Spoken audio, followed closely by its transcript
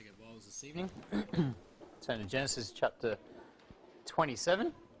Bibles this evening. Turn to Genesis chapter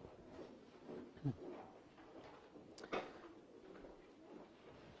 27.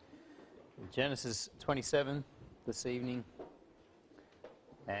 Genesis 27 this evening.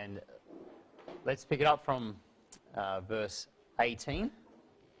 And let's pick it up from verse 18.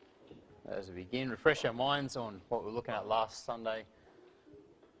 As we begin, refresh our minds on what we were looking at last Sunday.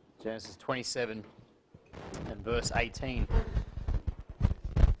 Genesis 27 and verse 18.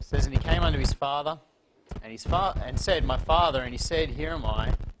 It says, "And he came unto his father, and said, My father. And he said, Here am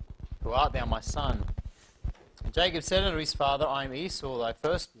I, who art thou my son? And Jacob said unto his father, I am Esau, thy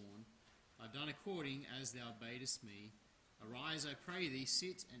firstborn. I have done according as thou badest me. Arise, I pray thee,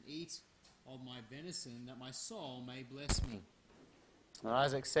 sit and eat of my venison, that my soul may bless me. And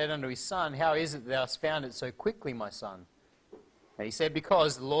Isaac said unto his son, How is it that thou hast found it so quickly, my son? And he said,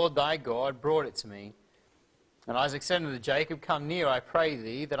 Because the Lord thy God brought it to me. And Isaac said unto Jacob, Come near, I pray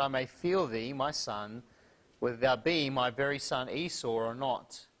thee, that I may feel thee, my son, whether thou be my very son Esau or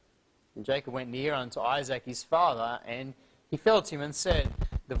not. And Jacob went near unto Isaac his father, and he felt him and said,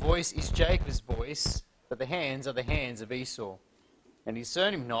 The voice is Jacob's voice, but the hands are the hands of Esau. And he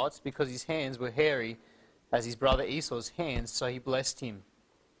discerned him not, because his hands were hairy as his brother Esau's hands, so he blessed him.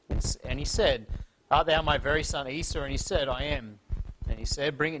 And he said, Art thou my very son Esau? And he said, I am. And he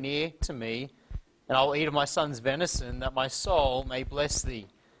said, Bring it near to me, and I will eat of my son's venison, that my soul may bless thee.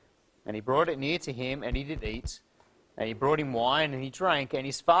 And he brought it near to him, and he did eat. And he brought him wine, and he drank. And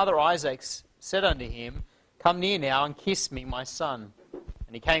his father Isaac said unto him, Come near now, and kiss me, my son.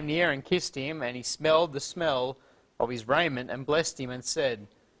 And he came near and kissed him, and he smelled the smell of his raiment, and blessed him, and said,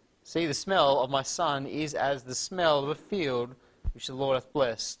 See, the smell of my son is as the smell of a field which the Lord hath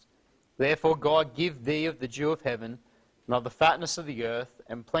blessed. Therefore God give thee of the dew of heaven, and of the fatness of the earth,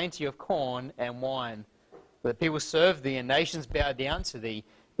 and plenty of corn and wine. Let people serve thee, and nations bow down to thee.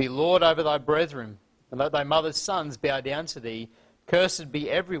 Be Lord over thy brethren, and let thy mother's sons bow down to thee. Cursed be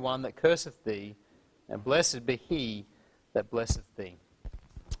every one that curseth thee, and blessed be he that blesseth thee."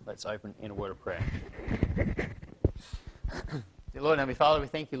 Let's open in a word of prayer. Dear Lord and Heavenly Father, we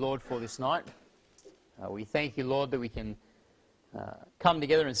thank you, Lord, for this night. We thank you, Lord, that we can come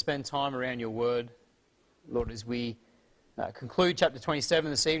together and spend time around your word. Lord, as we conclude chapter 27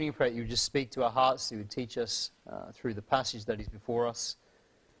 this evening, I pray that you would just speak to our hearts, you would teach us through the passage that is before us.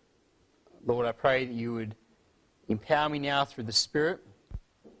 Lord, I pray that you would empower me now through the Spirit.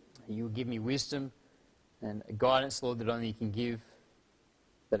 You would give me wisdom and guidance, Lord, that only you can give.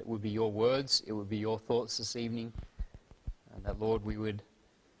 That it would be your words, it would be your thoughts this evening. And that, Lord, we would,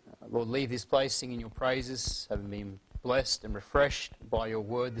 Lord, leave this place singing your praises, having been blessed and refreshed by your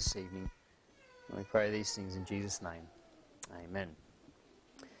word this evening. And we pray these things in Jesus' name. Amen.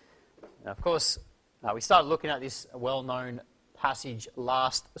 Now, of course, we started looking at this well-known passage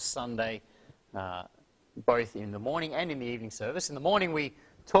last Sunday, both in the morning and in the evening service. In the morning, we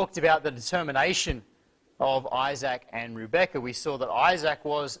talked about the determination of Isaac and Rebekah. We saw that Isaac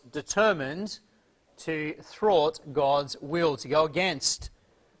was determined to thwart God's will, to go against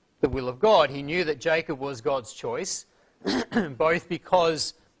the will of God. He knew that Jacob was God's choice, both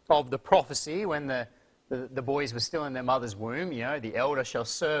because of the prophecy when the boys were still in their mother's womb, you know, the elder shall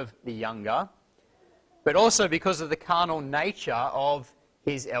serve the younger, but also because of the carnal nature of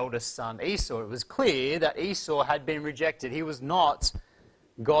his eldest son Esau. It was clear that Esau had been rejected. He was not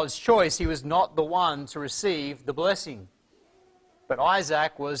God's choice. He was not the one to receive the blessing. But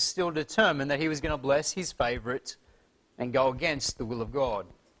Isaac was still determined that he was going to bless his favourite and go against the will of God.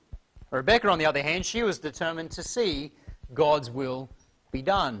 Rebekah, on the other hand, she was determined to see God's will be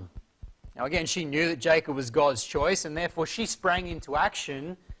done. Now again, she knew that Jacob was God's choice, and therefore she sprang into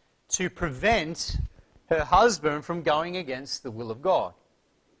action to prevent her husband from going against the will of God.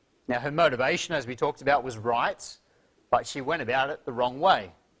 Now her motivation, as we talked about, was right, but she went about it the wrong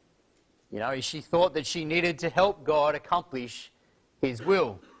way. You know, she thought that she needed to help God accomplish his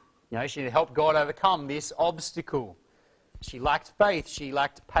will. You know, she helped God overcome this obstacle. She lacked faith, she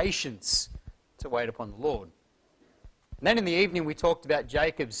lacked patience to wait upon the Lord. And then in the evening we talked about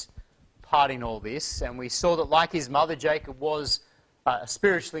Jacob's part in all this, and we saw that like his mother, Jacob was a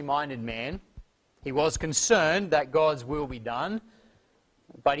spiritually minded man. He was concerned that God's will be done,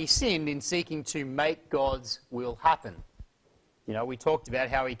 but he sinned in seeking to make God's will happen. You know, we talked about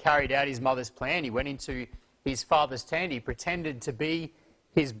how he carried out his mother's plan. He went into his father's tent. He pretended to be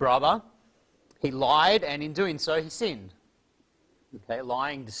his brother. He lied, and in doing so, he sinned. Okay,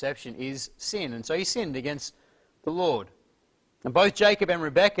 lying, deception is sin, and so he sinned against the Lord. And both Jacob and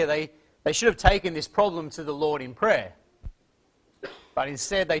Rebekah, they should have taken this problem to the Lord in prayer. But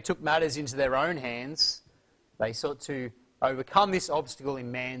instead, they took matters into their own hands. They sought to overcome this obstacle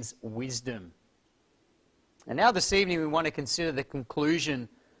in man's wisdom. And now this evening we want to consider the conclusion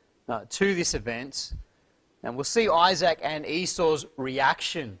to this event. And we'll see Isaac and Esau's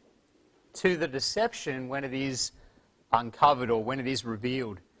reaction to the deception when it is uncovered or when it is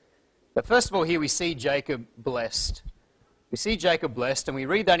revealed. But first of all, here we see Jacob blessed. We see Jacob blessed, and we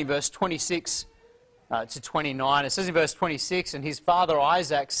read that in verse 26 to 29. It says in verse 26, "And his father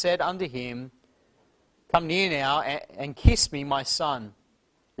Isaac said unto him, Come near now, and kiss me, my son.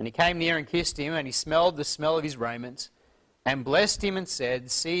 And he came near and kissed him, and he smelled the smell of his raiment, and blessed him, and said,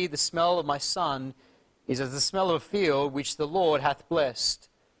 See, the smell of my son is as the smell of a field which the Lord hath blessed.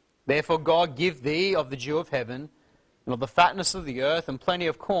 Therefore God give thee of the dew of heaven, and of the fatness of the earth, and plenty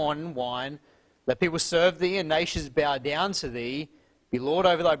of corn and wine. Let people serve thee, and nations bow down to thee. Be Lord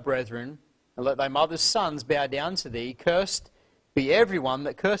over thy brethren, and let thy mother's sons bow down to thee. Cursed be every one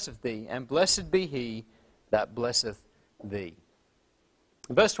that curseth thee, and blessed be he that blesseth thee."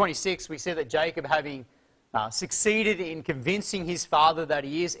 In verse 26, we see that Jacob, having succeeded in convincing his father that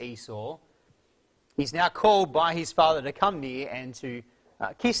he is Esau, he's now called by his father to come near and to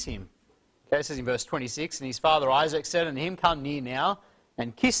kiss him. Okay, it says in verse 26, "And his father Isaac said unto him, Come near now,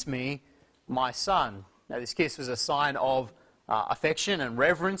 and kiss me, my son." Now this kiss was a sign of affection and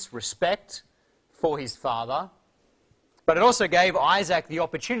reverence, respect for his father. But it also gave Isaac the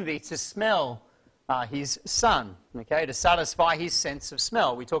opportunity to smell his son, okay, to satisfy his sense of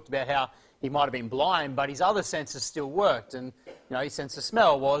smell. We talked about how he might have been blind, but his other senses still worked, and his sense of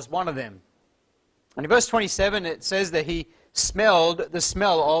smell was one of them. And in verse 27, it says that he smelled the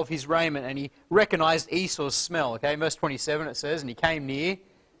smell of his raiment, and he recognized Esau's smell. Okay, in verse 27 it says, "And he came near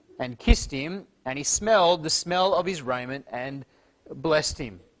and kissed him, and he smelled the smell of his raiment and blessed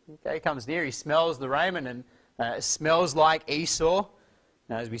him." Okay, he comes near, he smells the raiment, and it smells like Esau.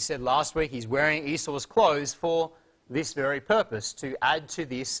 Now, as we said last week, he's wearing Esau's clothes for this very purpose, to add to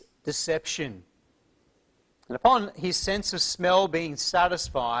this deception. And upon his sense of smell being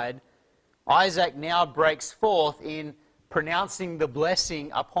satisfied, Isaac now breaks forth in pronouncing the blessing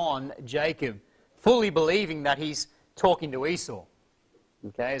upon Jacob, fully believing that he's talking to Esau.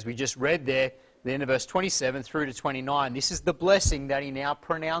 Okay, as we just read there, the end of verse 27 through to 29, this is the blessing that he now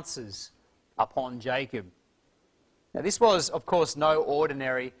pronounces upon Jacob. Now this was, of course, no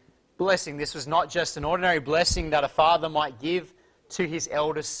ordinary blessing. This was not just an ordinary blessing that a father might give to his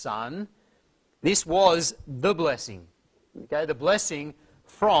eldest son. This was the blessing, okay, the blessing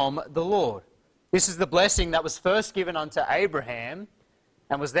from the Lord. This is the blessing that was first given unto Abraham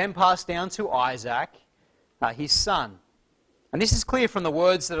and was then passed down to Isaac, his son. And this is clear from the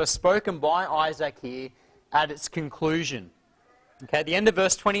words that are spoken by Isaac here at its conclusion. Okay, at the end of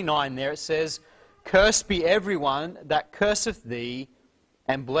verse 29 there it says, "Cursed be everyone that curseth thee,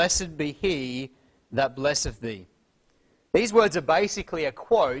 and blessed be he that blesseth thee." These words are basically a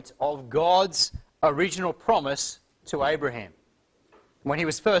quote of God's original promise to Abraham when he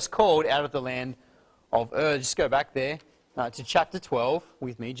was first called out of the land of Ur. Just go back there to chapter 12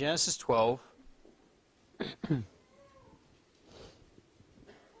 with me, Genesis 12.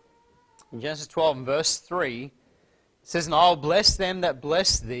 In Genesis 12 and verse 3, it says, "And I will bless them that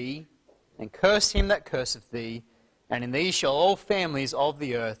bless thee, and curse him that curseth thee, and in thee shall all families of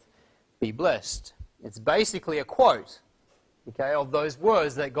the earth be blessed." It's basically a quote, okay, of those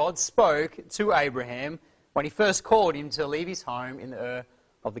words that God spoke to Abraham when he first called him to leave his home in the Ur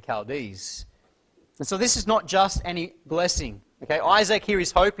of the Chaldees. And so this is not just any blessing. Okay, Isaac here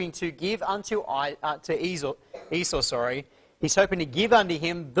is hoping to give unto Esau. He's hoping to give unto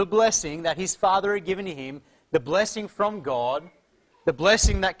him the blessing that his father had given to him, the blessing from God, the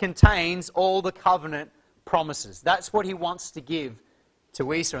blessing that contains all the covenant promises. That's what he wants to give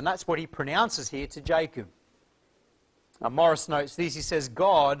to Esau, and that's what he pronounces here to Jacob. Morris notes this. He says,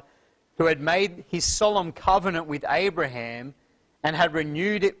 "God, who had made his solemn covenant with Abraham and had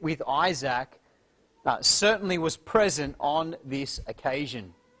renewed it with Isaac, certainly was present on this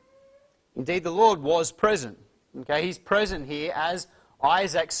occasion." Indeed, the Lord was present. Okay, he's present here as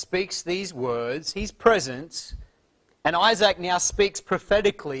Isaac speaks these words. He's present, and Isaac now speaks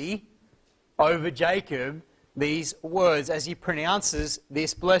prophetically over Jacob these words as he pronounces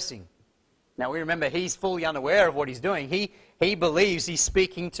this blessing. Now we remember he's fully unaware of what he's doing. He believes he's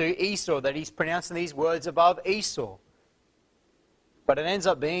speaking to Esau, that he's pronouncing these words above Esau. But it ends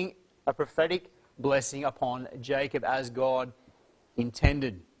up being a prophetic blessing upon Jacob as God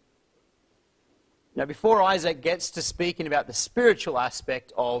intended. Now before Isaac gets to speaking about the spiritual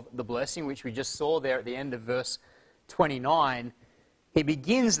aspect of the blessing, which we just saw there at the end of verse 29, he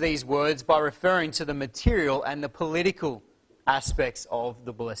begins these words by referring to the material and the political aspects of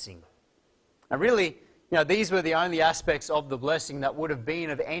the blessing. And really, these were the only aspects of the blessing that would have been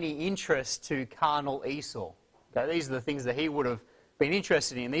of any interest to carnal Esau. Okay, these are the things that he would have been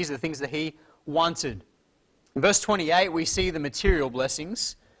interested in. These are the things that he wanted. In verse 28, we see the material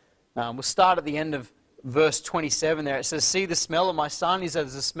blessings. We'll start at the end of verse 27 there. It says, "See, the smell of my son is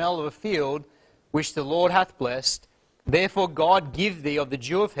as the smell of a field which the Lord hath blessed. Therefore God give thee of the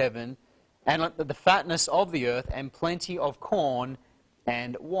dew of heaven, and the fatness of the earth, and plenty of corn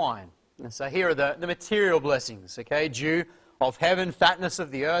and wine." And so here are the material blessings, okay? Dew of heaven, fatness of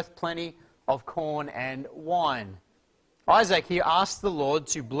the earth, plenty of corn and wine. Isaac here asked the Lord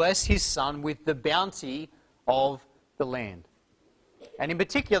to bless his son with the bounty of the land. And in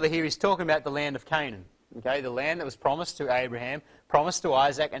particular here he's talking about the land of Canaan, okay? The land that was promised to Abraham, promised to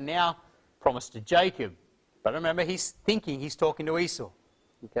Isaac, and now promised to Jacob. But remember, he's thinking he's talking to Esau,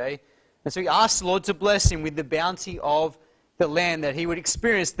 okay? And so he asked the Lord to bless him with the bounty of the land, that he would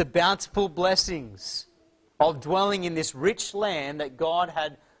experience the bountiful blessings of dwelling in this rich land that God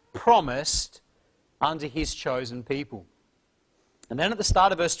had promised unto his chosen people. And then at the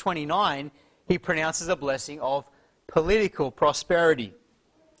start of verse 29, he pronounces a blessing of political prosperity.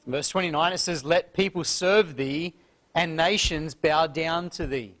 In verse 29 it says, "Let people serve thee, and nations bow down to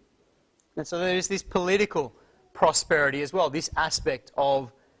thee." And so there is this political prosperity as well, this aspect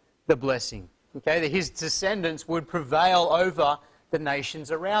of the blessing. Okay, that his descendants would prevail over the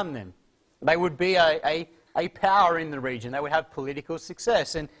nations around them. They would be a power in the region. They would have political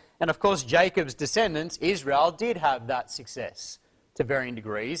success. And of course, Jacob's descendants, Israel, did have that success to varying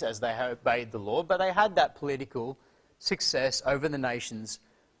degrees as they obeyed the Lord, but they had that political success over the nations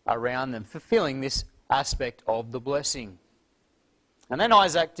around them, fulfilling this aspect of the blessing. And then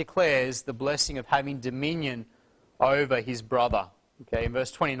Isaac declares the blessing of having dominion over his brother. Okay, in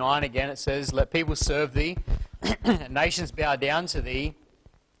verse 29 again it says, "Let people serve thee, nations bow down to thee,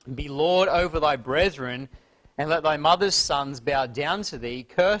 be Lord over thy brethren, and let thy mother's sons bow down to thee.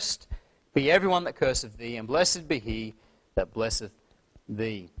 Cursed be everyone that curseth thee, and blessed be he that blesseth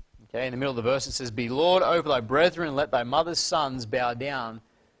thee." Okay, in the middle of the verse it says, "Be Lord over thy brethren, and let thy mother's sons bow down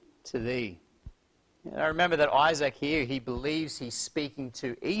to thee." Now remember that Isaac here, he believes he's speaking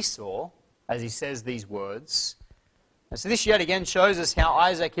to Esau as he says these words. And so this yet again shows us how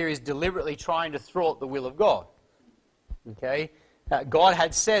Isaac here is deliberately trying to thwart the will of God. Okay, God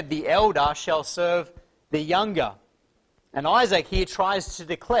had said the elder shall serve the younger. And Isaac here tries to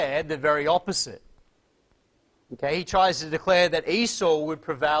declare the very opposite. Okay, he tries to declare that Esau would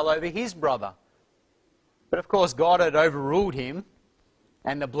prevail over his brother. But of course God had overruled him,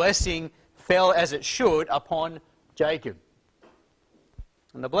 and the blessing fell as it should upon Jacob.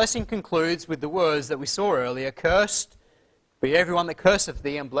 And the blessing concludes with the words that we saw earlier, "Cursed be everyone that curseth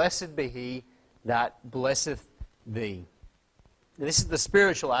thee, and blessed be he that blesseth thee." Now, this is the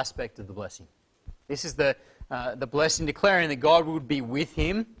spiritual aspect of the blessing. This is the blessing declaring that God would be with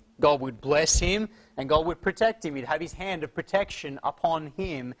him, God would bless him, and God would protect him. He'd have his hand of protection upon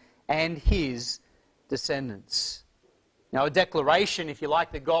him and his descendants. Now, a declaration, if you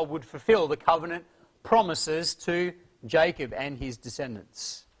like, that God would fulfill the covenant promises to Jacob and his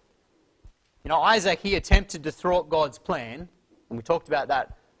descendants. Isaac, he attempted to thwart God's plan, and we talked about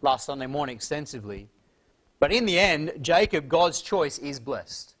that last Sunday morning extensively. But in the end, Jacob, God's choice, is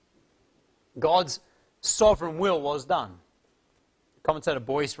blessed. God's sovereign will was done. Commentator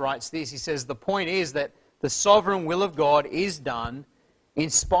Boyce writes this, he says, "The point is that the sovereign will of God is done in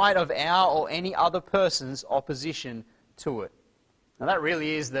spite of our or any other person's opposition to it." And that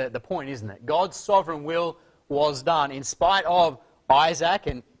really is the point, isn't it? God's sovereign will was done in spite of Isaac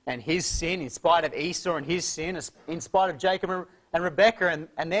and his sin, in spite of Esau and his sin, in spite of Jacob and Rebekah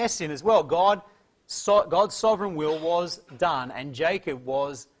and their sin as well. God's sovereign will was done, and Jacob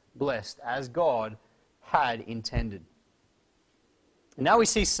was blessed as God had intended. And now we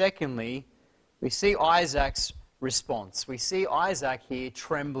see, secondly, we see Isaac's response. We see Isaac here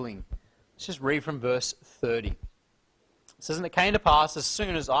trembling. Let's just read from verse 30. It says, "And it came to pass, as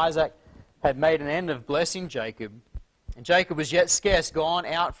soon as Isaac had made an end of blessing Jacob, and Jacob was yet scarce gone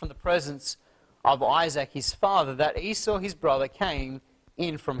out from the presence of Isaac his father, that Esau his brother came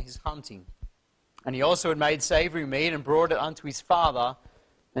in from his hunting. And he also had made savoury meat, and brought it unto his father,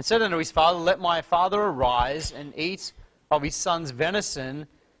 and said unto his father, Let my father arise, and eat of his son's venison,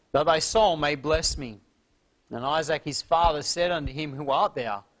 that thy soul may bless me. And Isaac his father said unto him, Who art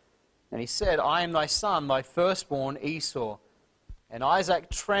thou? And he said, I am thy son, thy firstborn Esau. And Isaac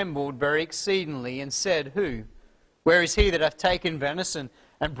trembled very exceedingly, and said, Who? Where is he that hath taken venison,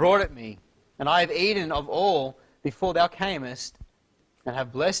 and brought it me? And I have eaten of all before thou camest, and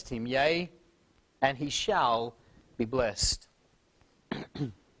have blessed him, yea, and he shall be blessed.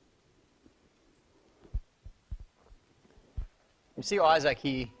 You see Isaac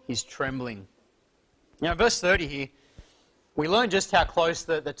here, he's trembling. Now, verse 30 here, we learn just how close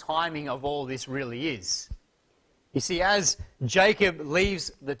the timing of all this really is. You see, as Jacob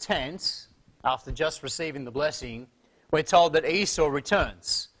leaves the tent after just receiving the blessing, we're told that Esau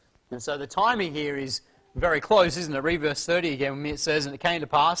returns. And so the timing here is very close, isn't it? Read verse 30 again, when it says, "And it came to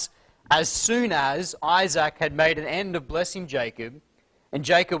pass, as soon as Isaac had made an end of blessing Jacob, and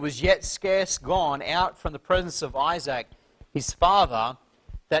Jacob was yet scarce gone out from the presence of Isaac, his father,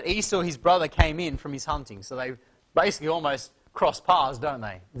 that Esau, his brother, came in from his hunting." So they basically almost cross paths, don't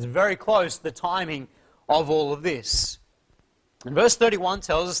they? It's very close, the timing of all of this. And verse 31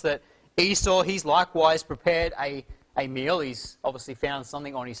 tells us that Esau, he's likewise prepared a meal. He's obviously found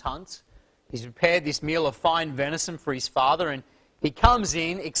something on his hunt. He's prepared this meal of fine venison for his father, and he comes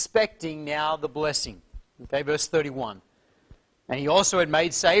in expecting now the blessing. Okay, verse 31. "And he also had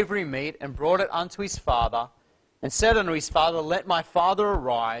made savoury meat, and brought it unto his father, and said unto his father, Let my father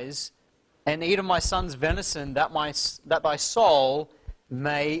arise, and eat of my son's venison, that thy soul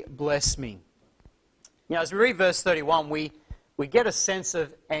may bless me." You know, as we read verse 31, we get a sense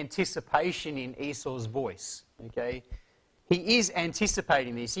of anticipation in Esau's voice. Okay, he is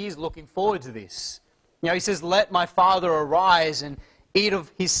anticipating this. He is looking forward to this. You know, he says, "Let my father arise and eat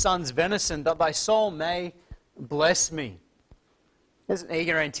of his son's venison, that thy soul may bless me." There's an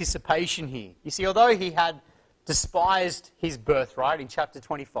eager anticipation here. You see, although he had despised his birthright in chapter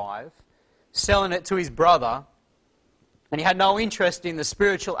 25, selling it to his brother, and he had no interest in the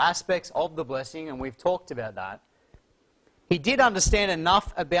spiritual aspects of the blessing, and we've talked about that, he did understand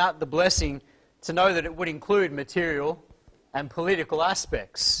enough about the blessing to know that it would include material and political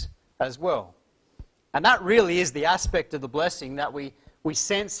aspects as well. And that really is the aspect of the blessing that we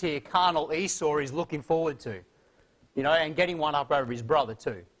sense here carnal Esau is looking forward to. You know, and getting one up over his brother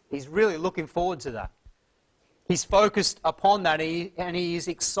too. He's really looking forward to that. He's focused upon that, and he is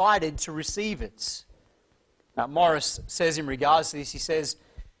excited to receive it. Now, Morris says in regards to this, he says,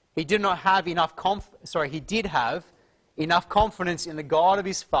 he did have enough confidence in the God of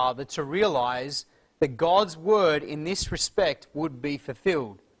his father to realize that God's word in this respect would be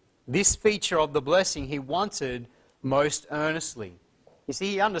fulfilled. This feature of the blessing he wanted most earnestly. You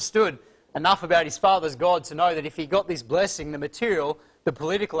see, he understood enough about his father's God to know that if he got this blessing, the material, the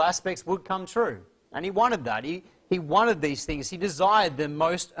political aspects would come true. And he wanted that. He wanted these things. He desired them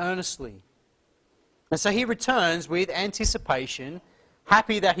most earnestly. And so he returns with anticipation,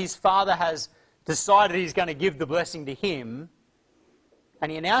 happy that his father has decided he's going to give the blessing to him.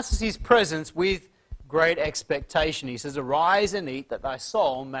 And he announces his presence with great expectation. He says, "Arise and eat, that thy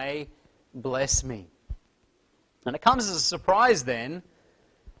soul may bless me." And it comes as a surprise then,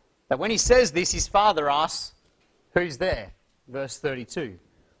 that when he says this, his father asks, "Who's there?" Verse 32.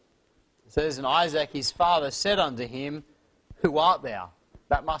 It says, "And Isaac his father said unto him, Who art thou?"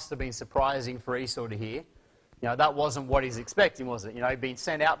 That must have been surprising for Esau to hear. You know, that wasn't what he's expecting, was it? You know, he'd been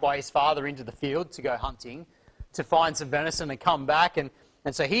sent out by his father into the field to go hunting, to find some venison and come back. And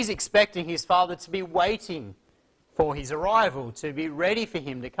so he's expecting his father to be waiting for his arrival, to be ready for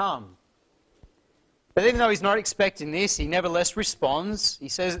him to come. But even though he's not expecting this, he nevertheless responds. He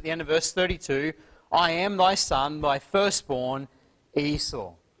says at the end of verse 32, "I am thy son, thy firstborn,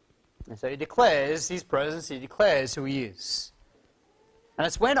 Esau." And so he declares his presence, he declares who he is. And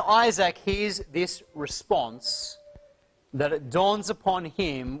it's when Isaac hears this response that it dawns upon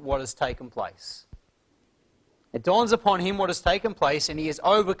him what has taken place. It dawns upon him what has taken place, and he is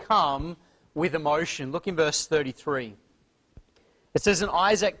overcome with emotion. Look in verse 33. It says, "And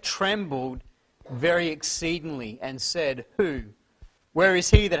Isaac trembled very exceedingly, and said, Who? Where is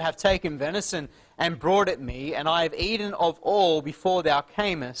he that hath taken venison, and brought it me? And I have eaten of all before thou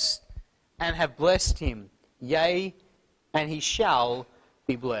camest, and have blessed him. Yea, and he shall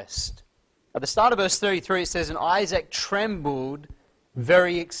be blessed." At the start of verse 33 it says, "And Isaac trembled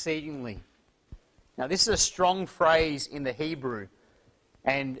very exceedingly." Now this is a strong phrase in the Hebrew,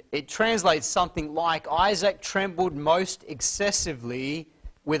 and it translates something like, Isaac trembled most excessively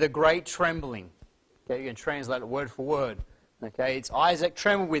with a great trembling. Okay, you can translate it word for word. Okay, it's Isaac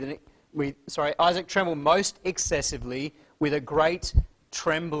trembled Isaac trembled most excessively with a great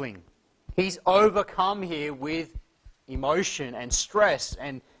trembling. He's overcome here with emotion and stress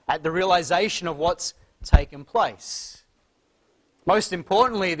and at the realization of what's taken place. Most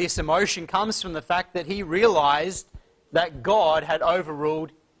importantly, this emotion comes from the fact that he realized that God had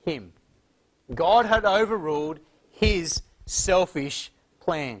overruled him. God had overruled his selfish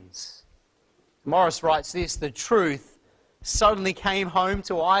plans. Morris writes this, "The truth suddenly came home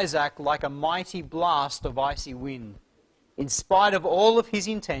to Isaac like a mighty blast of icy wind. In spite of all of his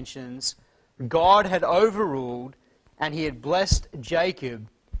intentions, God had overruled and he had blessed Jacob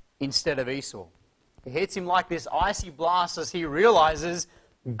instead of Esau. It hits him like this icy blast as he realizes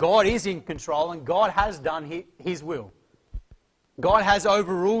God is in control and God has done his will. God has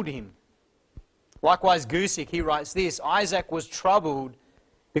overruled him. Likewise, Gusick, he writes this, Isaac was troubled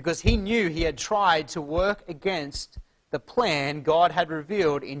because he knew he had tried to work against the plan God had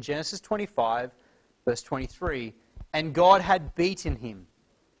revealed in Genesis 25, verse 23, and God had beaten him.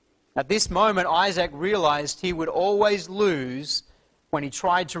 At this moment, Isaac realized he would always lose when he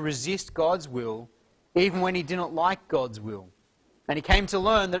tried to resist God's will, even when he didn't like God's will. And he came to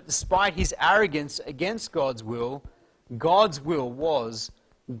learn that despite his arrogance against God's will was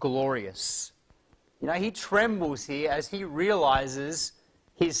glorious. You know, he trembles here as he realizes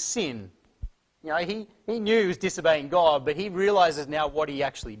his sin. You know, he knew he was disobeying God, but he realizes now what he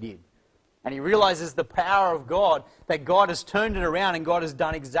actually did. And he realizes the power of God, that God has turned it around and God has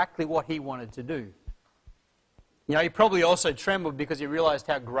done exactly what he wanted to do. You know, he probably also trembled because he realized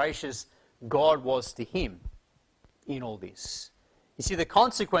how gracious God was to him in all this. You see, the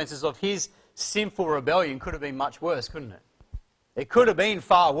consequences of his sinful rebellion could have been much worse, couldn't it? It could have been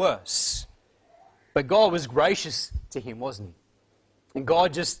far worse. But God was gracious to him, wasn't he? And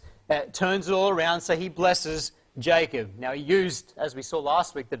God just turns it all around, so he blesses Jacob. Now, he used, as we saw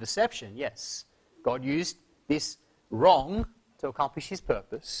last week, the deception. Yes, God used this wrong to accomplish his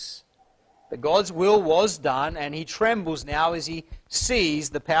purpose. But God's will was done, and he trembles now as he sees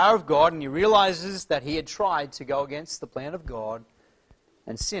the power of God, and he realizes that he had tried to go against the plan of God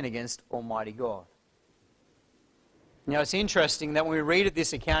and sin against Almighty God. Now, it's interesting that when we read of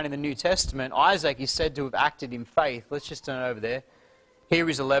this account in the New Testament, Isaac is said to have acted in faith. Let's just turn over there. Here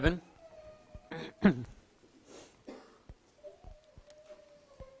is 11.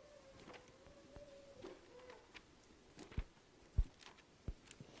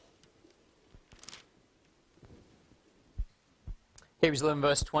 Hebrews 11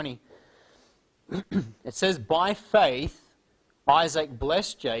 verse 20. It says, by faith Isaac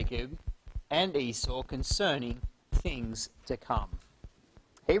blessed Jacob and Esau concerning things to come.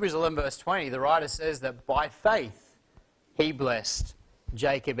 Hebrews 11 verse 20, the writer says that by faith he blessed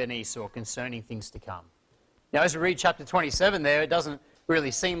Jacob and Esau concerning things to come. Now as we read chapter 27 there, it doesn't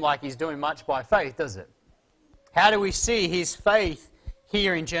really seem like he's doing much by faith, does it? How do we see his faith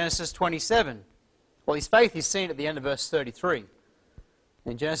here in Genesis 27? Well, his faith is seen at the end of verse 33.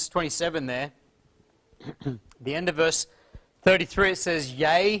 In Genesis 27 there, the end of verse 33, it says,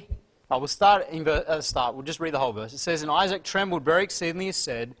 yea, I will start in the start. We'll just read the whole verse. It says, and Isaac trembled very exceedingly and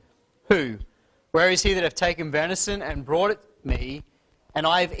said, who? Where is he that hath taken venison and brought it me? And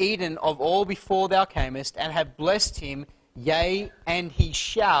I have eaten of all before thou camest, and have blessed him, yea, and he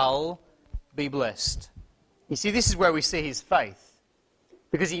shall be blessed. You see, this is where we see his faith.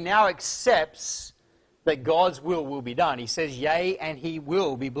 Because he now accepts that God's will be done. He says, yea, and he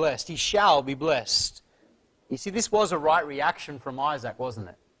will be blessed. He shall be blessed. You see, this was a right reaction from Isaac, wasn't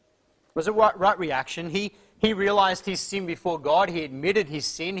it? It was a right reaction. He realized his sin before God. He admitted his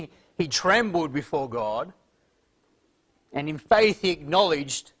sin. He trembled before God. And in faith, he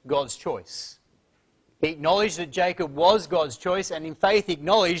acknowledged God's choice. He acknowledged that Jacob was God's choice, and in faith, he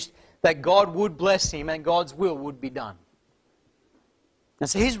acknowledged that God would bless him and God's will would be done. And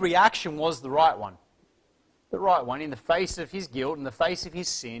so his reaction was the right one. The right one. In the face of his guilt, in the face of his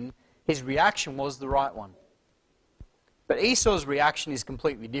sin, his reaction was the right one. But Esau's reaction is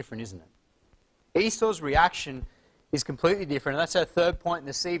completely different, isn't it? Esau's reaction is completely different. And that's our third point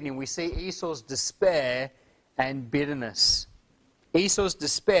this evening. We see Esau's despair and bitterness. Esau's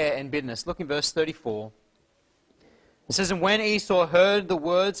despair and bitterness. Look in verse 34. It says, and when Esau heard the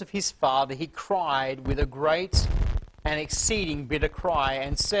words of his father, he cried with a great and exceeding bitter cry,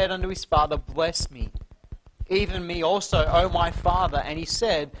 and said unto his father, bless me, even me also, O my father. And he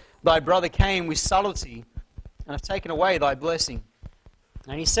said, thy brother came with subtlety, and have taken away thy blessing.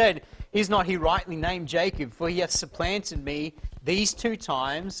 And he said, is not he rightly named Jacob? For he hath supplanted me these 2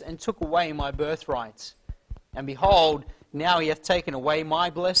 times, and took away my birthright. And behold, now he hath taken away my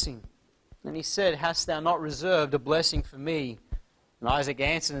blessing. And he said, hast thou not reserved a blessing for me? And Isaac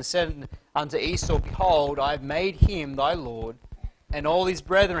answered and said unto Esau, behold, I have made him thy lord, and all his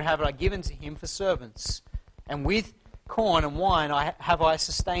brethren have I given to him for servants. And with corn and wine have I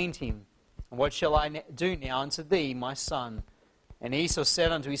sustained him. And what shall I do now unto thee, my son? And Esau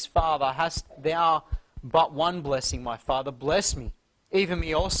said unto his father, hast thou but one blessing, my father? Bless me, even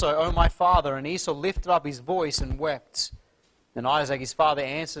me also, O my father. And Esau lifted up his voice and wept. And Isaac his father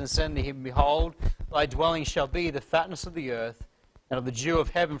answered and said unto him, behold, thy dwelling shall be the fatness of the earth, and of the dew of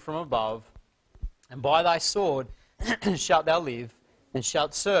heaven from above. And by thy sword shalt thou live, and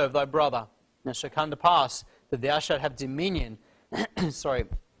shalt serve thy brother. And it shall come to pass that thou shalt have dominion. Sorry.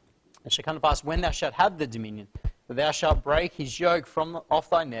 It shall come to pass when thou shalt have the dominion, that thou shalt break his yoke from off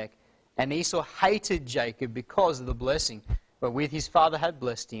thy neck. And Esau hated Jacob because of the blessing wherewith his father had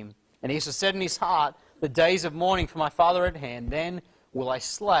blessed him. And Esau said in his heart, the days of mourning for my father at hand, then will I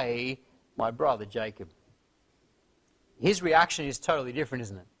slay my brother Jacob. His reaction is totally different,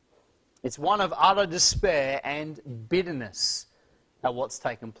 isn't it? It's one of utter despair and bitterness at what's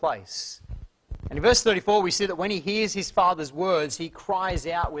taken place. And in verse 34 we see that when he hears his father's words, he cries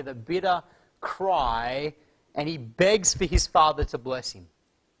out with a bitter cry and he begs for his father to bless him.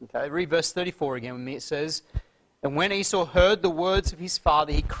 Okay, read verse 34 again with me. It says, and when Esau heard the words of his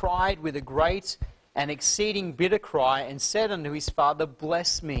father, he cried with a great and exceeding bitter cry and said unto his father,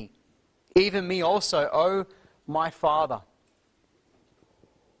 bless me, even me also, O my father.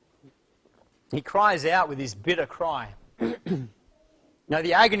 He cries out with his bitter cry. Now,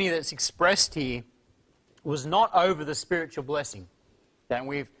 the agony that's expressed here was not over the spiritual blessing. And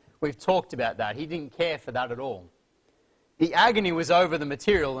we've talked about that. He didn't care for that at all. The agony was over the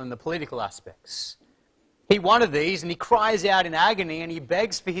material and the political aspects. He wanted these, and he cries out in agony, and he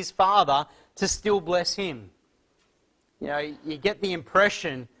begs for his father to still bless him. You know, you get the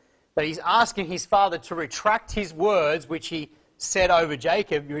impression that he's asking his father to retract his words, which he said over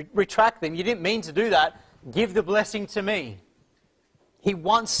Jacob. Retract them. You didn't mean to do that. Give the blessing to me. He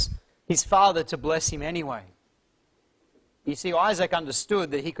wants his father to bless him anyway. You see, Isaac understood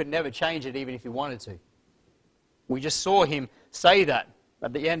that he could never change it even if he wanted to. We just saw him say that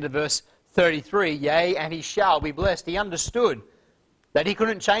at the end of verse 33, yea, and he shall be blessed. He understood that he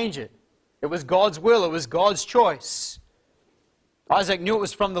couldn't change it. It was God's will. It was God's choice. Isaac knew it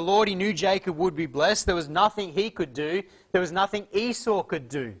was from the Lord. He knew Jacob would be blessed. There was nothing he could do. There was nothing Esau could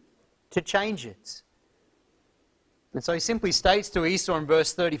do to change it. And so he simply states to Esau in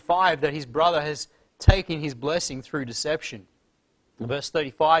verse 35 that his brother has taken his blessing through deception. In verse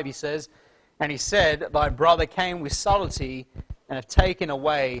 35 he says, and he said, thy brother came with subtlety and have taken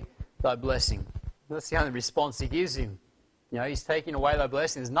away thy blessing. That's the only response he gives him. You know, he's taking away thy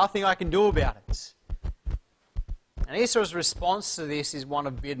blessing. There's nothing I can do about it. And Esau's response to this is one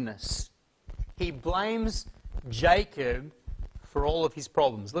of bitterness. He blames Jacob for all of his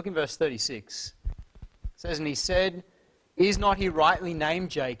problems. Look in verse 36. It says, and he said, is not he rightly named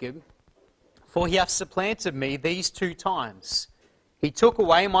Jacob? For he hath supplanted me these 2 times. He took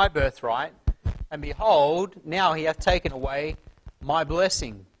away my birthright, and behold, now he hath taken away my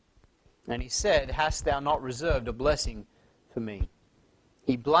blessing. And he said, hast thou not reserved a blessing for me?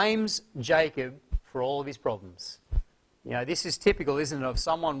 He blames Jacob for all of his problems. You know, this is typical, isn't it, of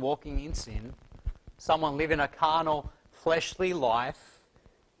someone walking in sin, someone living a carnal, fleshly life.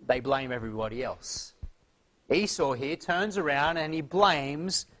 They blame everybody else. Esau here turns around and he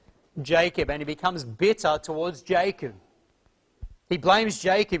blames Jacob, and he becomes bitter towards Jacob. He blames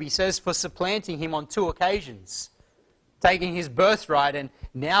Jacob, he says, for supplanting him on 2 occasions, taking his birthright and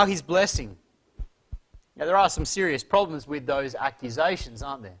now his blessing. Now, there are some serious problems with those accusations,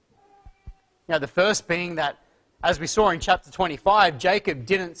 aren't there? Now, the first being that, as we saw in chapter 25, Jacob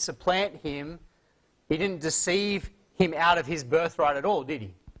didn't supplant him. He didn't deceive him out of his birthright at all, did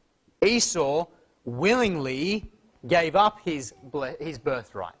he? Esau willingly gave up his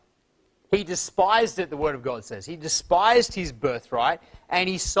birthright. He despised it, the Word of God says. He despised his birthright and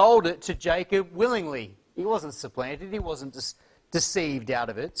he sold it to Jacob willingly. He wasn't supplanted. He wasn't deceived out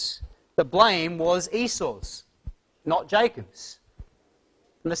of it. The blame was Esau's, not Jacob's.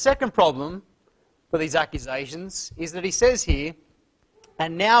 And the second problem for these accusations is that he says here,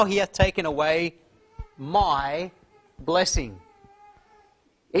 and now he hath taken away my blessing.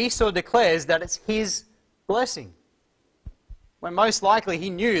 Esau declares that it's his blessing, when most likely he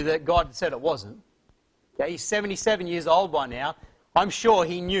knew that God had said it wasn't. Okay, he's 77 years old by now. I'm sure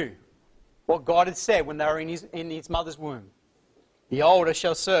he knew what God had said when they were in his mother's womb. The older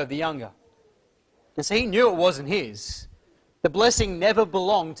shall serve the younger. And so he knew it wasn't his. The blessing never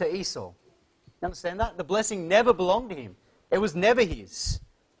belonged to Esau. You understand that? The blessing never belonged to him. It was never his.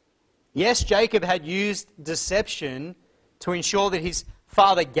 Yes, Jacob had used deception to ensure that his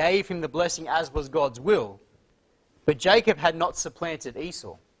father gave him the blessing as was God's will. But Jacob had not supplanted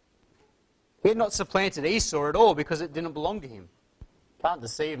Esau. He had not supplanted Esau at all because it didn't belong to him. You can't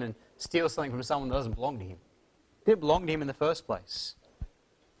deceive and steal something from someone that doesn't belong to him. It didn't belong to him in the first place.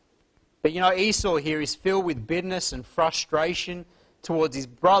 But you know, Esau here is filled with bitterness and frustration towards his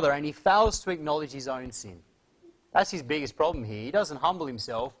brother, and he fails to acknowledge his own sin. That's his biggest problem here. He doesn't humble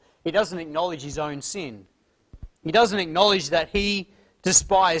himself. He doesn't acknowledge his own sin. He doesn't acknowledge that he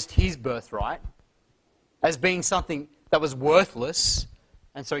despised his birthright as being something that was worthless,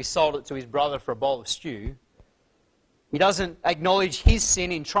 and so he sold it to his brother for a bowl of stew. He doesn't acknowledge his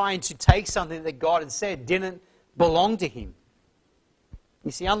sin in trying to take something that God had said didn't belong to him.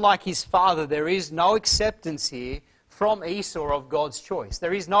 You see, unlike his father, there is no acceptance here from Esau of God's choice.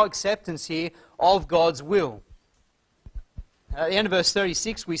 There is no acceptance here of God's will. At the end of verse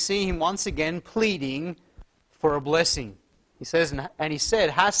 36, we see him once again pleading for a blessing. He says, and he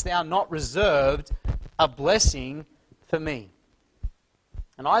said, "Hast thou not reserved a blessing for me?"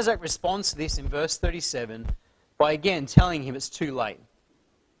 And Isaac responds to this in verse 37 by again telling him it's too late.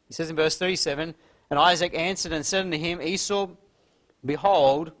 He says in verse 37, "And Isaac answered and said unto him,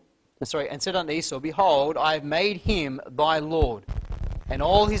 Behold, I have made him thy Lord, and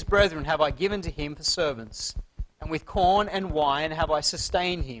all his brethren have I given to him for servants, and with corn and wine have I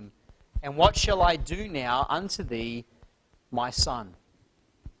sustained him. And what shall I do now unto thee, my son?"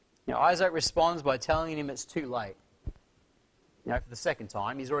 Isaac responds by telling him it's too late. For the second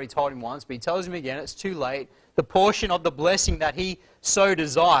time. He's already told him once, but he tells him again it's too late. The portion of the blessing that he so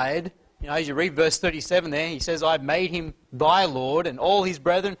desired, as you read verse 37 there, he says, "I have made him thy Lord, and all his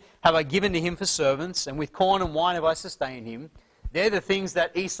brethren have I given to him for servants, and with corn and wine have I sustained him." They're the things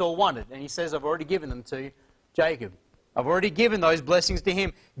that Esau wanted. And he says, "I've already given them to Jacob. I've already given those blessings to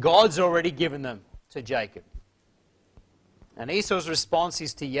him. God's already given them to Jacob." And Esau's response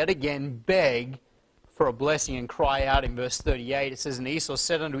is to yet again beg for a blessing and cry out in verse 38. It says, "And Esau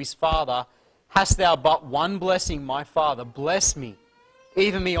said unto his father, Hast thou but one blessing, my father? Bless me,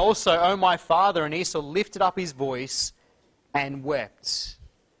 even me also, O my father." And Esau lifted up his voice and wept.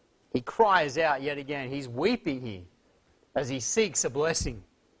 He cries out yet again. He's weeping here as he seeks a blessing.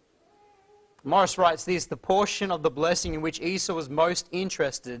 Morris writes this: "The portion of the blessing in which Esau was most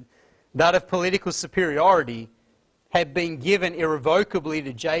interested, that of political superiority, had been given irrevocably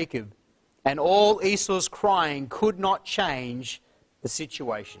to Jacob, and all Esau's crying could not change the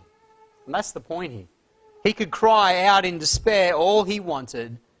situation." And that's the point here. He could cry out in despair all he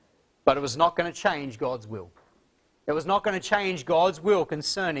wanted, but it was not going to change God's will. It was not going to change God's will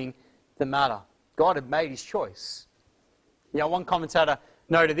concerning the matter. God had made his choice. One commentator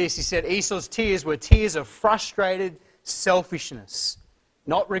noted this. He said, Esau's tears were tears of frustrated selfishness,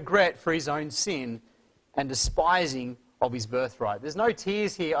 not regret for his own sin and despising of his birthright. There's no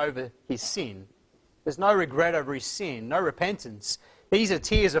tears here over his sin. There's no regret over his sin, no repentance. These are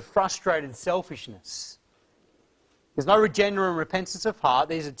tears of frustrated selfishness. There's no genuine repentance of heart.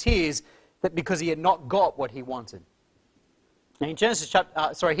 These are tears that because he had not got what he wanted. Now in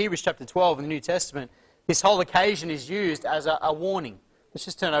Hebrews chapter 12 in the New Testament, this whole occasion is used as a warning. Let's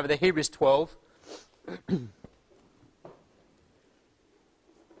just turn over to Hebrews 12.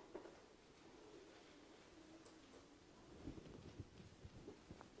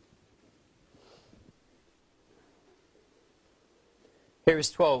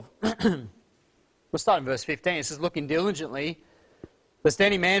 Hebrews 12. We'll start in verse 15. It says, "Looking diligently, lest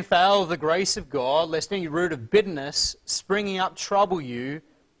any man fail of the grace of God, lest any root of bitterness springing up trouble you,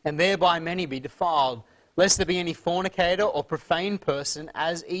 and thereby many be defiled. Lest there be any fornicator or profane person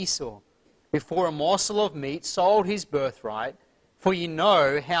as Esau, who for a morsel of meat sold his birthright. For you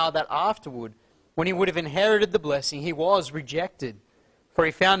know how that afterward, when he would have inherited the blessing, he was rejected. For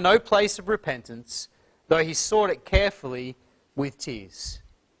he found no place of repentance, though he sought it carefully with tears."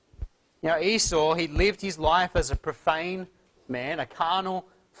 Esau, he lived his life as a profane man, a carnal,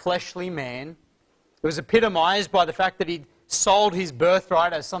 fleshly man. It was epitomized by the fact that he'd sold his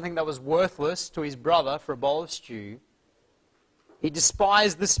birthright as something that was worthless to his brother for a bowl of stew. He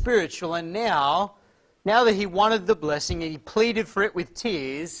despised the spiritual, and now that he wanted the blessing and he pleaded for it with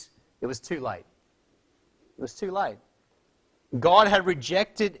tears, it was too late. It was too late. God had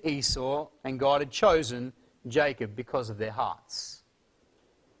rejected Esau and God had chosen Jacob because of their hearts.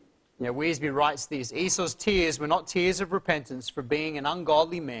 Wearsby writes this: "Esau's tears were not tears of repentance for being an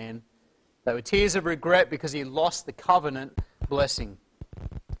ungodly man. They were tears of regret because he lost the covenant blessing.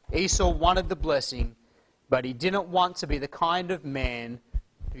 Esau wanted the blessing, but he didn't want to be the kind of man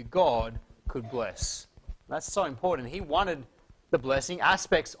who God could bless." That's so important. He wanted the blessing,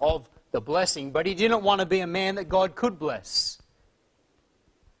 aspects of the blessing, but he didn't want to be a man that God could bless.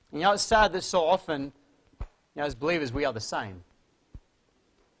 It's sad that so often, as believers, we are the same.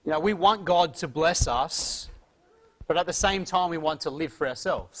 We want God to bless us, but at the same time we want to live for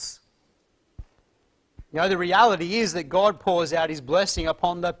ourselves. The reality is that God pours out his blessing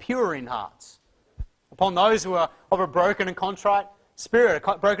upon the pure in heart, upon those who are of a broken and contrite spirit,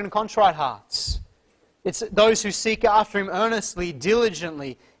 broken and contrite hearts. It's those who seek after him earnestly,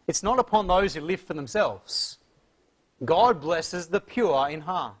 diligently. It's not upon those who live for themselves. God blesses the pure in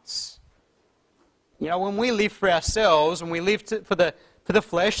hearts. When we live for ourselves, when we live for the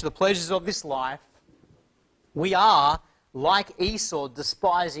flesh, the pleasures of this life, we are, like Esau,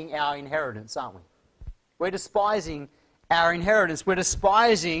 despising our inheritance, aren't we? We're despising our inheritance. We're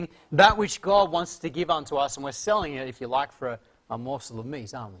despising that which God wants to give unto us, and we're selling it, if you like, for a morsel of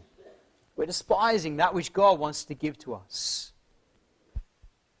meat, aren't we? We're despising that which God wants to give to us.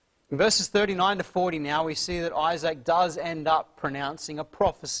 In verses 39 to 40 now, we see that Isaac does end up pronouncing a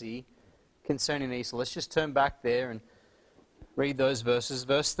prophecy concerning Esau. Let's just turn back there and read those verses.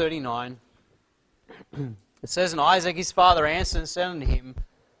 Verse 39. It says, "And Isaac his father answered and said unto him,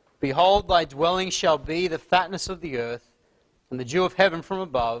 Behold, thy dwelling shall be the fatness of the earth, and the dew of heaven from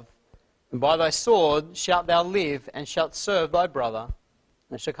above. And by thy sword shalt thou live, and shalt serve thy brother.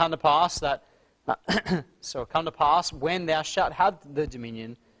 And it shall come to pass that, when thou shalt have the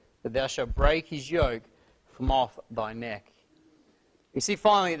dominion, that thou shalt break his yoke from off thy neck." You see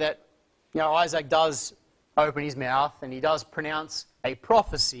finally that Isaac does open his mouth and he does pronounce a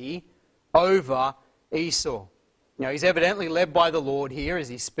prophecy over Esau. He's evidently led by the Lord here as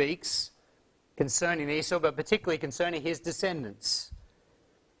he speaks concerning Esau, but particularly concerning his descendants.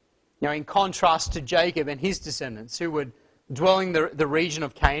 In contrast to Jacob and his descendants, who would dwell in the region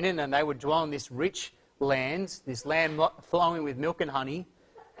of Canaan, and they would dwell in this rich land, this land flowing with milk and honey.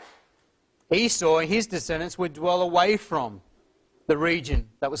 Esau and his descendants would dwell away from the region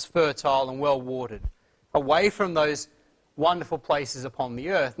that was fertile and well watered, away from those wonderful places upon the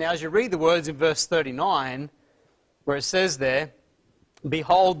earth. Now, as you read the words in verse 39, where it says there,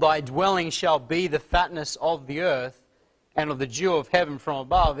 "Behold, thy dwelling shall be the fatness of the earth, and of the dew of heaven from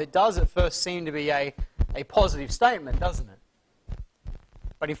above," it does at first seem to be a positive statement, doesn't it?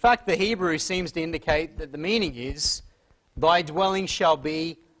 But in fact, the Hebrew seems to indicate that the meaning is, thy dwelling shall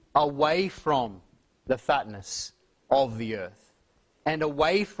be away from the fatness of the earth, and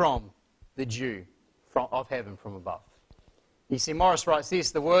away from the dew of heaven from above. You see, Morris writes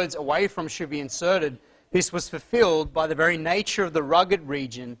this, the words "away from" should be inserted. This was fulfilled by the very nature of the rugged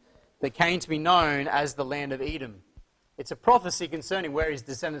region that came to be known as the land of Edom. It's a prophecy concerning where his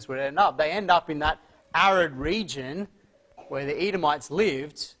descendants would end up. They end up in that arid region where the Edomites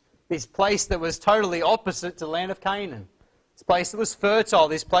lived, this place that was totally opposite to the land of Canaan. This place that was fertile,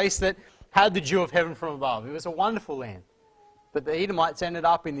 this place that had the dew of heaven from above. It was a wonderful land. But the Edomites ended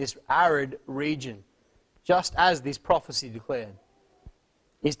up in this arid region, just as this prophecy declared.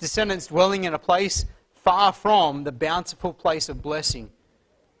 His descendants dwelling in a place far from the bountiful place of blessing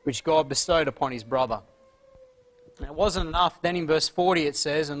which God bestowed upon his brother. And it wasn't enough. Then in verse 40 it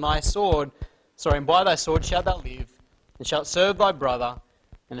says, "And by thy sword shalt thou live, and shalt serve thy brother,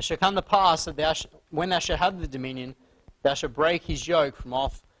 and it shall come to pass that when thou shalt have the dominion, thou shalt break his yoke from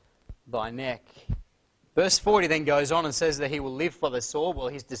off thy neck." Verse 40 then goes on and says that he will live by the sword. Well,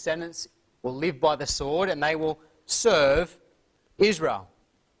 his descendants will live by the sword, and they will serve Israel.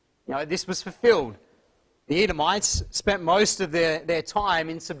 This was fulfilled. The Edomites spent most of their time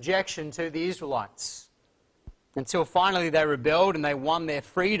in subjection to the Israelites, until finally they rebelled and they won their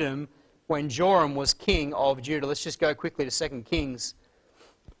freedom when Joram was king of Judah. Let's just go quickly to 2 Kings.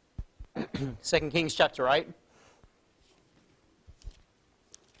 2 Kings chapter 8.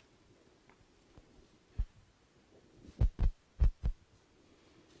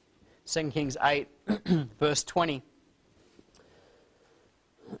 2 Kings 8, verse 20.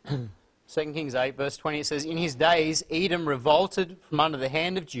 2 Kings 8, verse 20, it says, "In his days Edom revolted from under the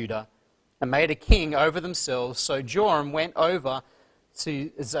hand of Judah, and made a king over themselves. So Joram went over to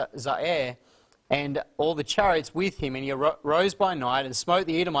Zair, and all the chariots with him, and he rose by night, and smote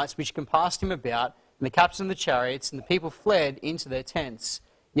the Edomites which compassed him about, and the captains of the chariots, and the people fled into their tents.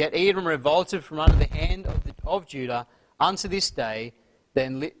 Yet Edom revolted from under the hand of Judah unto this day.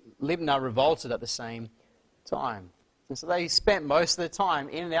 Then Libnah revolted at the same time." And so they spent most of their time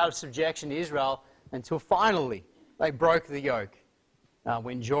in and out of subjection to Israel until finally they broke the yoke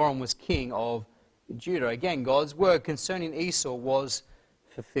when Joram was king of Judah. Again, God's word concerning Esau was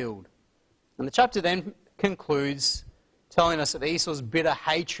fulfilled. And the chapter then concludes telling us of Esau's bitter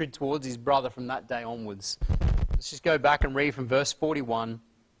hatred towards his brother from that day onwards. Let's just go back and read from verse 41.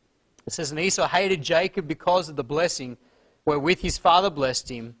 It says, "And Esau hated Jacob because of the blessing wherewith his father blessed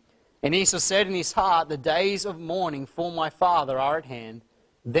him. And Esau said in his heart, The days of mourning for my father are at hand.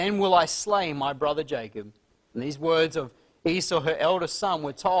 Then will I slay my brother Jacob." And these words of Esau, her eldest son,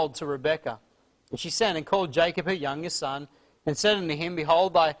 were told to Rebekah. And she sent and called Jacob her youngest son, and said unto him,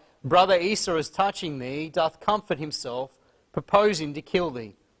 "Behold, thy brother Esau is touching thee, doth comfort himself, purposing to kill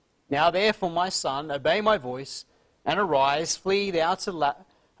thee. Now therefore, my son, obey my voice, and arise, flee thou to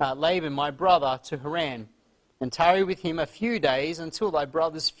Laban my brother to Haran, and tarry with him a few days until thy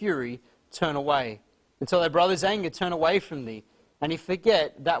brother's fury turn away, until thy brother's anger turn away from thee, and he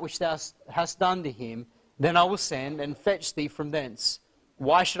forget that which thou hast done to him. then I will send and fetch thee from thence.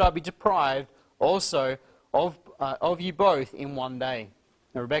 Why should I be deprived also of you both in one day?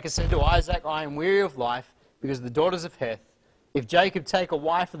 And Rebekah said to Isaac, I am weary of life because of the daughters of Heth. If Jacob take a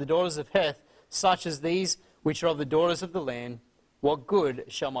wife of the daughters of Heth, such as these which are of the daughters of the land, what good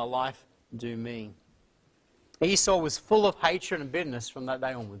shall my life do me? Esau was full of hatred and bitterness from that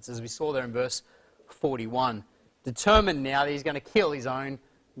day onwards, as we saw there in verse 41. Determined now that he's going to kill his own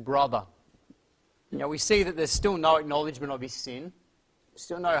brother. We see that there's still no acknowledgement of his sin.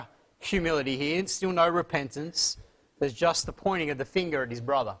 Still no humility here. Still no repentance. There's just the pointing of the finger at his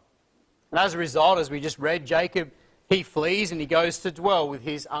brother. And as a result, as we just read, Jacob, he flees and he goes to dwell with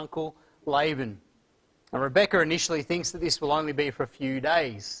his uncle Laban. And Rebekah initially thinks that this will only be for a few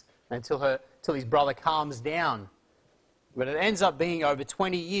days until his brother calms down. But it ends up being over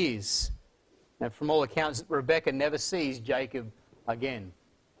 20 years. And from all accounts, Rebekah never sees Jacob again.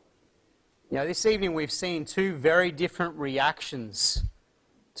 This evening we've seen two very different reactions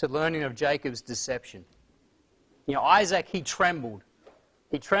to learning of Jacob's deception. Isaac, he trembled.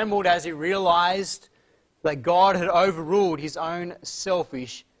 He trembled as he realized that God had overruled his own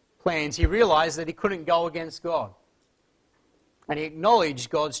selfish plans. He realized that he couldn't go against God. And he acknowledged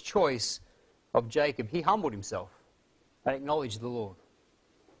God's choice of Jacob. He humbled himself and acknowledged the Lord.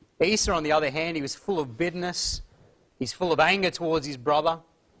 Esau, on the other hand, he was full of bitterness. He's full of anger towards his brother.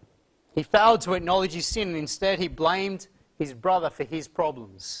 He failed to acknowledge his sin and instead he blamed his brother for his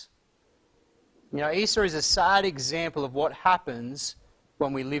problems. Esau is a sad example of what happens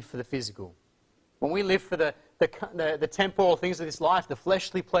when we live for the physical. When we live for the temporal things of this life, the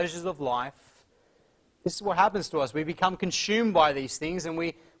fleshly pleasures of life, this is what happens to us. We become consumed by these things and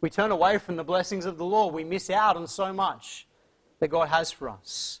we turn away from the blessings of the Lord. We miss out on so much that God has for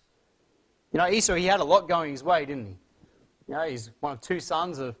us. Esau, he had a lot going his way, didn't he? He's one of two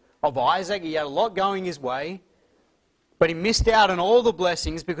sons of Isaac. He had a lot going his way, but he missed out on all the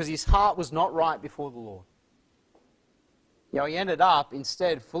blessings because his heart was not right before the Lord. He ended up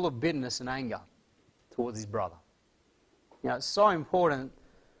instead full of bitterness and anger towards his brother. It's so important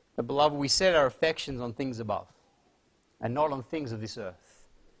that, beloved, we set our affections on things above and not on things of this earth.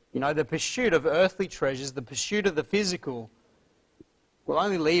 The pursuit of earthly treasures, the pursuit of the physical, will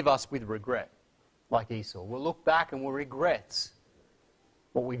only leave us with regret, like Esau. We'll look back and we'll regret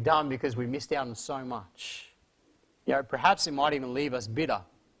what we've done because we missed out on so much. Perhaps it might even leave us bitter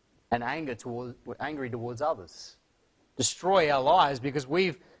and angry towards others. Destroy our lives because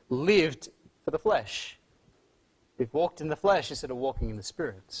we've lived for the flesh. We've walked in the flesh instead of walking in the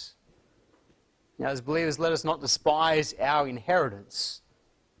spirits. As believers, let us not despise our inheritance,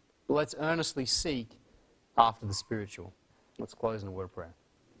 but let's earnestly seek after the spiritual. Let's close in a word of prayer.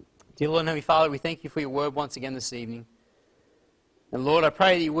 Dear Lord and Heavenly Father, we thank you for your word once again this evening. And Lord, I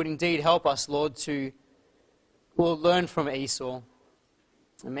pray that you would indeed help us, Lord, to learn from Esau,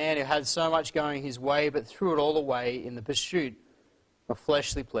 a man who had so much going his way, but threw it all away in the pursuit of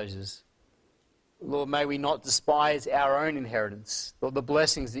fleshly pleasures. Lord, may we not despise our own inheritance, Lord, the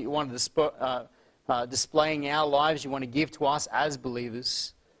blessings that you want to display in our lives, you want to give to us as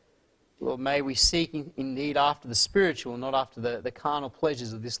believers. Lord, may we seek indeed after the spiritual, not after the carnal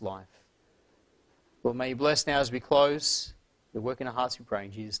pleasures of this life. Lord, may you bless now as we close. Your work in our hearts, we pray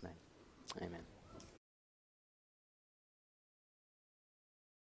in Jesus' name. Amen.